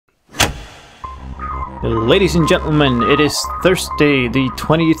Ladies and gentlemen, it is Thursday the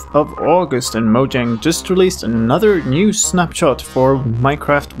 20th of August and Mojang just released another new snapshot for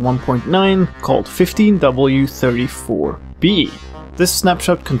Minecraft 1.9 called 15w34b. This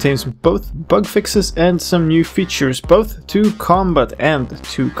snapshot contains both bug fixes and some new features both to combat and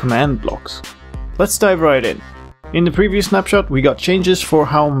to command blocks. Let's dive right in. In the previous snapshot we got changes for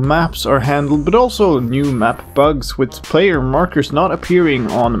how maps are handled, but also new map bugs with player markers not appearing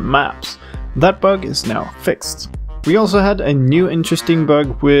on maps. That bug is now fixed. We also had a new interesting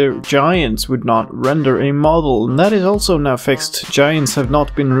bug where giants would not render a model, and that is also now fixed. Giants have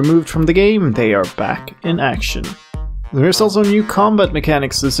not been removed from the game, they are back in action. There is also new combat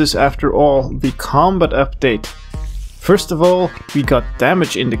mechanics. This is after all the combat update. First of all, we got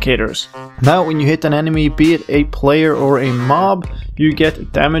damage indicators. Now when you hit an enemy, be it a player or a mob, you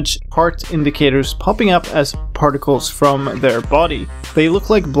get damage heart indicators popping up as particles from their body. They look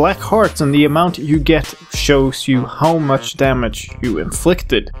like black hearts, and the amount you get shows you how much damage you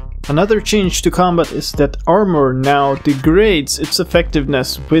inflicted. Another change to combat is that armor now degrades its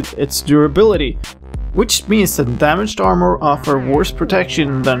effectiveness with its durability, which means that damaged armor offer worse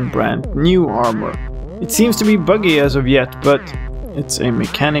protection than brand new armor. It seems to be buggy as of yet, but it's a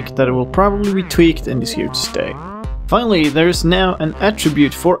mechanic that will probably be tweaked and is here to stay. Finally, there is now an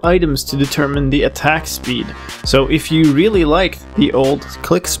attribute for items to determine the attack speed. So if you really liked the old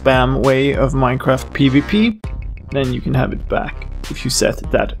click spam way of Minecraft PvP, then you can have it back if you set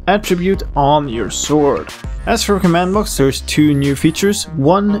that attribute on your sword. As for command blocks, there's two new features.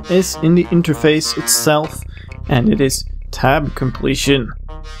 One is in the interface itself, and it is tab completion.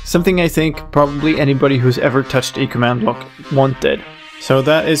 Something I think probably anybody who's ever touched a command block wanted. So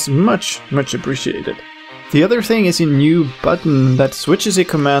that is much appreciated. The other thing is a new button that switches a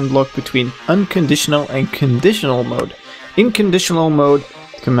command block between unconditional and conditional mode. In conditional mode,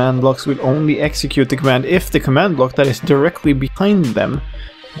 command blocks will only execute the command if the command block that is directly behind them,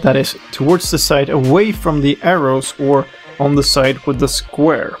 that is towards the side away from the arrows or on the side with the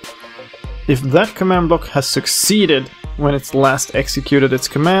square. If that command block has succeeded when it's last executed its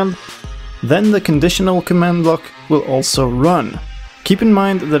command, then the conditional command block will also run. Keep in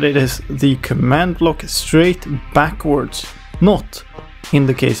mind that it is the command block straight backwards, not, in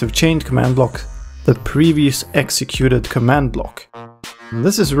the case of chained command block, the previous executed command block.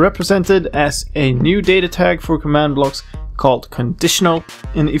 This is represented as a new data tag for command blocks called conditional,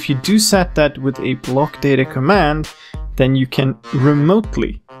 and if you do set that with a block data command, then you can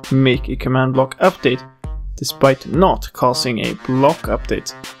remotely make a command block update despite not causing a block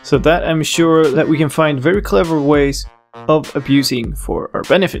update. So that I'm sure that we can find very clever ways of abusing for our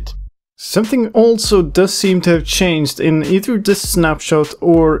benefit. Something also does seem to have changed in either this snapshot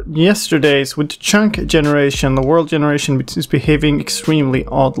or yesterday's with the chunk generation. The world generation is behaving extremely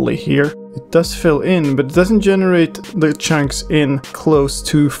oddly here. It does fill in, but it doesn't generate the chunks in close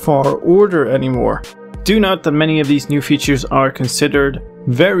to far order anymore. Do note that many of these new features are considered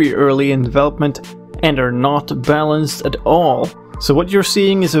very early in development and are not balanced at all. So what you're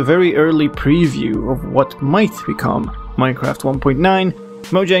seeing is a very early preview of what might become Minecraft 1.9.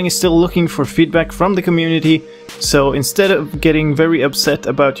 Mojang is still looking for feedback from the community, so instead of getting very upset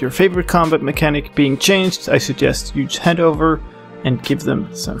about your favorite combat mechanic being changed, I suggest you head over and give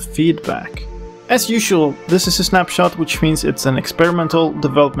them some feedback. As usual, this is a snapshot, which means it's an experimental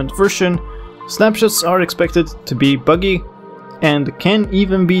development version. Snapshots are expected to be buggy and can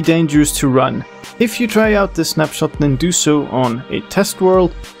even be dangerous to run. If you try out this snapshot, then do so on a test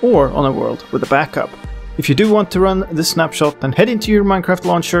world or on a world with a backup. If you do want to run this snapshot, then head into your Minecraft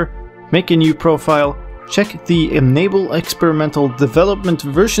launcher, make a new profile, check the Enable Experimental Development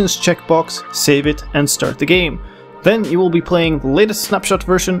Versions checkbox, save it and start the game. Then you will be playing the latest snapshot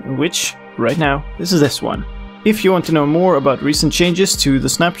version, which right now is this one. If you want to know more about recent changes to the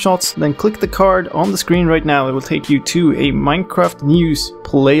snapshots, then click the card on the screen right now. It will take you to a Minecraft news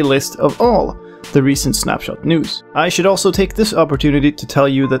playlist of all the recent snapshot news. I should also take this opportunity to tell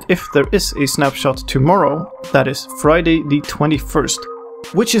you that if there is a snapshot tomorrow, that is Friday the 21st,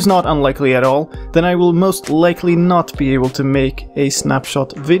 which is not unlikely at all, then I will most likely not be able to make a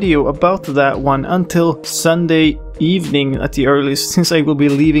snapshot video about that one until Sunday evening at the earliest, since I will be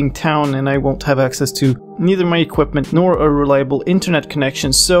leaving town and I won't have access to neither my equipment nor a reliable internet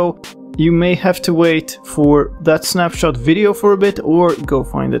connection. So you may have to wait for that snapshot video for a bit or go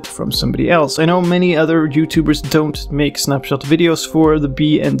find it from somebody else. I know many other YouTubers don't make snapshot videos for the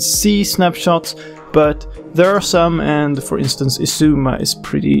B and C snapshots, but there are some, and for instance Izuma is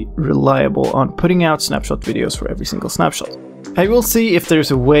pretty reliable on putting out snapshot videos for every single snapshot. I will see if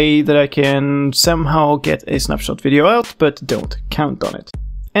there's a way that I can somehow get a snapshot video out, but don't count on it.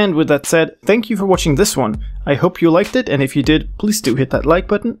 And with that said, thank you for watching this one. I hope you liked it, and if you did, please do hit that like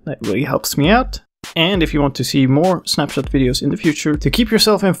button, that really helps me out. And if you want to see more Snapshot videos in the future to keep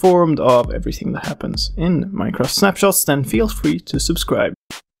yourself informed of everything that happens in Minecraft Snapshots, then feel free to subscribe.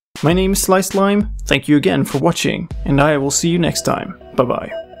 My name is slicedlime, thank you again for watching, and I will see you next time. Bye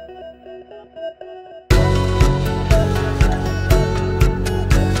bye.